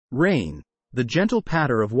Rain, the gentle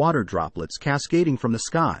patter of water droplets cascading from the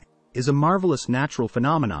sky, is a marvelous natural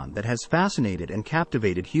phenomenon that has fascinated and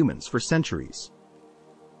captivated humans for centuries.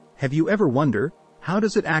 Have you ever wondered, how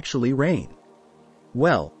does it actually rain?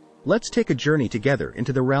 Well, let's take a journey together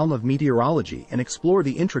into the realm of meteorology and explore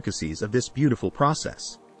the intricacies of this beautiful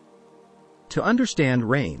process. To understand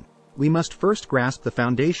rain, we must first grasp the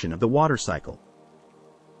foundation of the water cycle.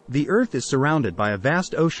 The Earth is surrounded by a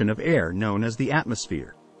vast ocean of air known as the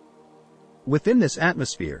atmosphere. Within this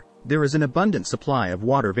atmosphere, there is an abundant supply of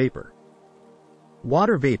water vapor.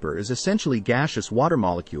 Water vapor is essentially gaseous water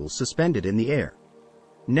molecules suspended in the air.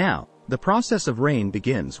 Now, the process of rain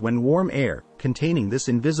begins when warm air, containing this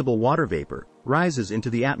invisible water vapor, rises into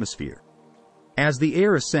the atmosphere. As the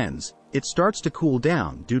air ascends, it starts to cool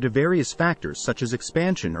down due to various factors such as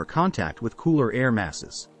expansion or contact with cooler air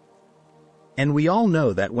masses. And we all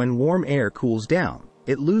know that when warm air cools down,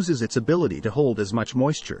 it loses its ability to hold as much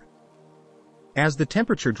moisture. As the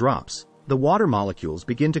temperature drops, the water molecules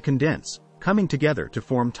begin to condense, coming together to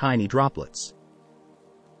form tiny droplets.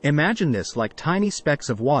 Imagine this like tiny specks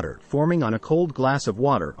of water forming on a cold glass of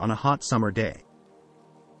water on a hot summer day.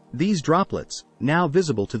 These droplets, now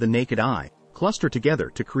visible to the naked eye, cluster together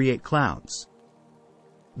to create clouds.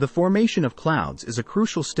 The formation of clouds is a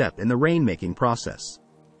crucial step in the rainmaking process.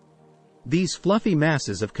 These fluffy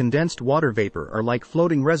masses of condensed water vapor are like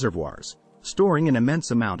floating reservoirs, storing an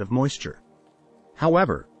immense amount of moisture.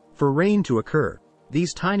 However, for rain to occur,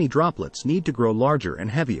 these tiny droplets need to grow larger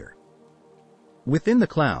and heavier. Within the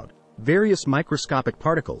cloud, various microscopic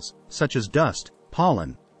particles, such as dust,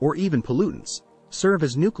 pollen, or even pollutants, serve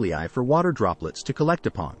as nuclei for water droplets to collect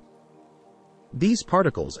upon. These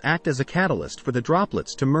particles act as a catalyst for the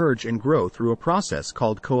droplets to merge and grow through a process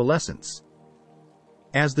called coalescence.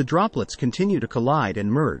 As the droplets continue to collide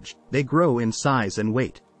and merge, they grow in size and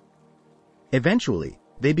weight. Eventually,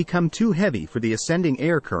 they become too heavy for the ascending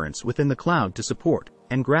air currents within the cloud to support,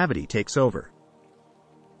 and gravity takes over.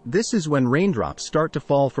 This is when raindrops start to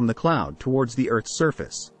fall from the cloud towards the Earth's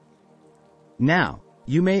surface. Now,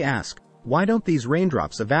 you may ask, why don't these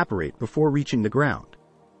raindrops evaporate before reaching the ground?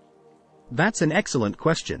 That's an excellent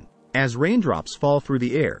question. As raindrops fall through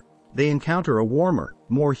the air, they encounter a warmer,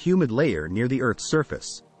 more humid layer near the Earth's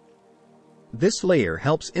surface. This layer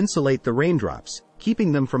helps insulate the raindrops,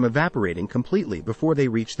 keeping them from evaporating completely before they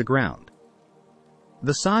reach the ground.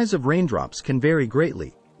 The size of raindrops can vary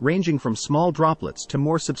greatly, ranging from small droplets to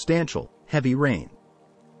more substantial, heavy rain.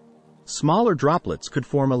 Smaller droplets could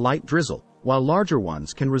form a light drizzle, while larger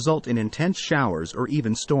ones can result in intense showers or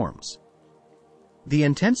even storms. The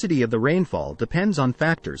intensity of the rainfall depends on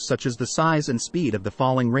factors such as the size and speed of the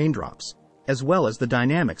falling raindrops, as well as the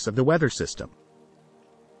dynamics of the weather system.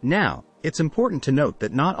 Now, it's important to note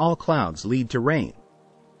that not all clouds lead to rain.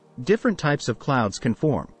 Different types of clouds can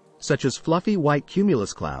form, such as fluffy white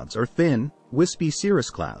cumulus clouds or thin, wispy cirrus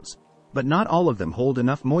clouds, but not all of them hold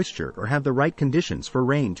enough moisture or have the right conditions for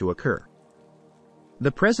rain to occur.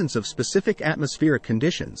 The presence of specific atmospheric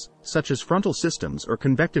conditions, such as frontal systems or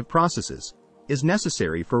convective processes, is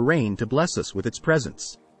necessary for rain to bless us with its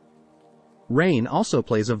presence. Rain also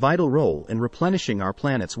plays a vital role in replenishing our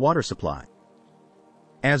planet's water supply.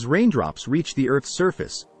 As raindrops reach the Earth's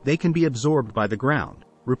surface, they can be absorbed by the ground,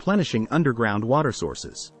 replenishing underground water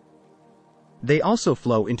sources. They also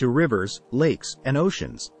flow into rivers, lakes, and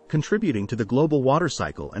oceans, contributing to the global water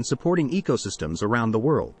cycle and supporting ecosystems around the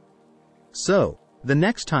world. So, the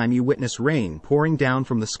next time you witness rain pouring down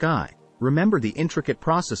from the sky, remember the intricate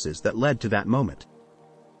processes that led to that moment.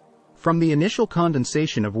 From the initial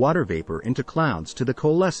condensation of water vapor into clouds to the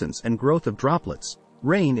coalescence and growth of droplets,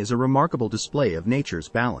 rain is a remarkable display of nature's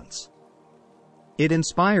balance. It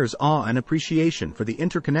inspires awe and appreciation for the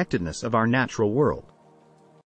interconnectedness of our natural world.